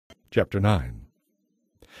Chapter 9.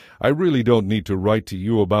 I really don't need to write to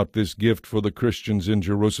you about this gift for the Christians in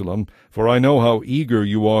Jerusalem, for I know how eager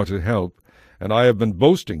you are to help, and I have been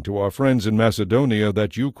boasting to our friends in Macedonia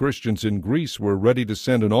that you Christians in Greece were ready to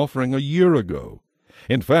send an offering a year ago.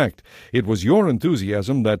 In fact, it was your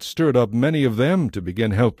enthusiasm that stirred up many of them to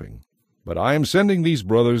begin helping. But I am sending these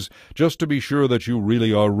brothers just to be sure that you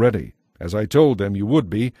really are ready, as I told them you would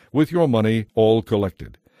be, with your money all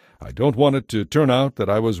collected. I don't want it to turn out that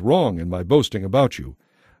I was wrong in my boasting about you.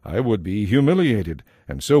 I would be humiliated,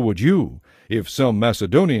 and so would you, if some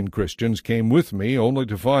Macedonian Christians came with me only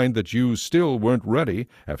to find that you still weren't ready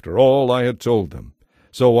after all I had told them.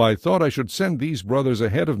 So I thought I should send these brothers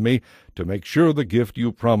ahead of me to make sure the gift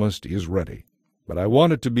you promised is ready. But I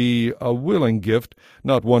want it to be a willing gift,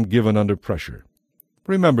 not one given under pressure.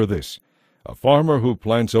 Remember this: a farmer who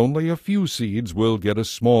plants only a few seeds will get a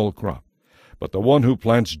small crop, but the one who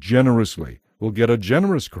plants generously will get a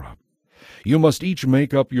generous crop. You must each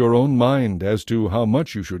make up your own mind as to how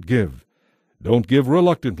much you should give. Don't give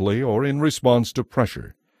reluctantly or in response to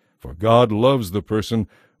pressure, for God loves the person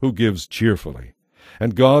who gives cheerfully,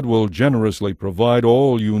 and God will generously provide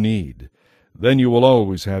all you need. Then you will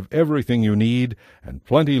always have everything you need and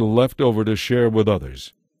plenty left over to share with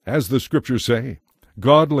others. As the Scriptures say,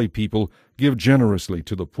 godly people give generously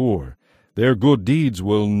to the poor. Their good deeds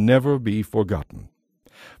will never be forgotten.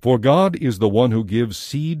 For God is the one who gives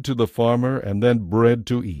seed to the farmer and then bread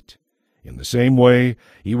to eat. In the same way,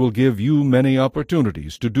 He will give you many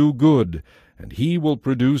opportunities to do good, and He will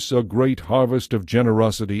produce a great harvest of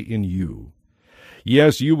generosity in you.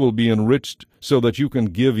 Yes, you will be enriched so that you can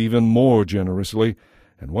give even more generously,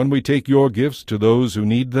 and when we take your gifts to those who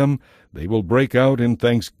need them, they will break out in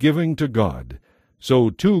thanksgiving to God.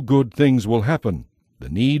 So two good things will happen. The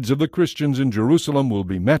needs of the Christians in Jerusalem will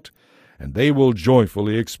be met, and they will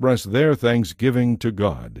joyfully express their thanksgiving to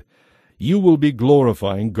God. You will be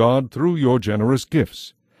glorifying God through your generous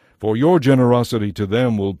gifts, for your generosity to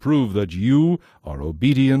them will prove that you are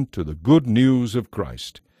obedient to the good news of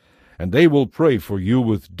Christ. And they will pray for you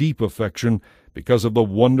with deep affection because of the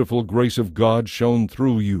wonderful grace of God shown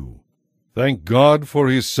through you. Thank God for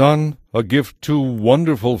His Son, a gift too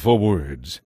wonderful for words.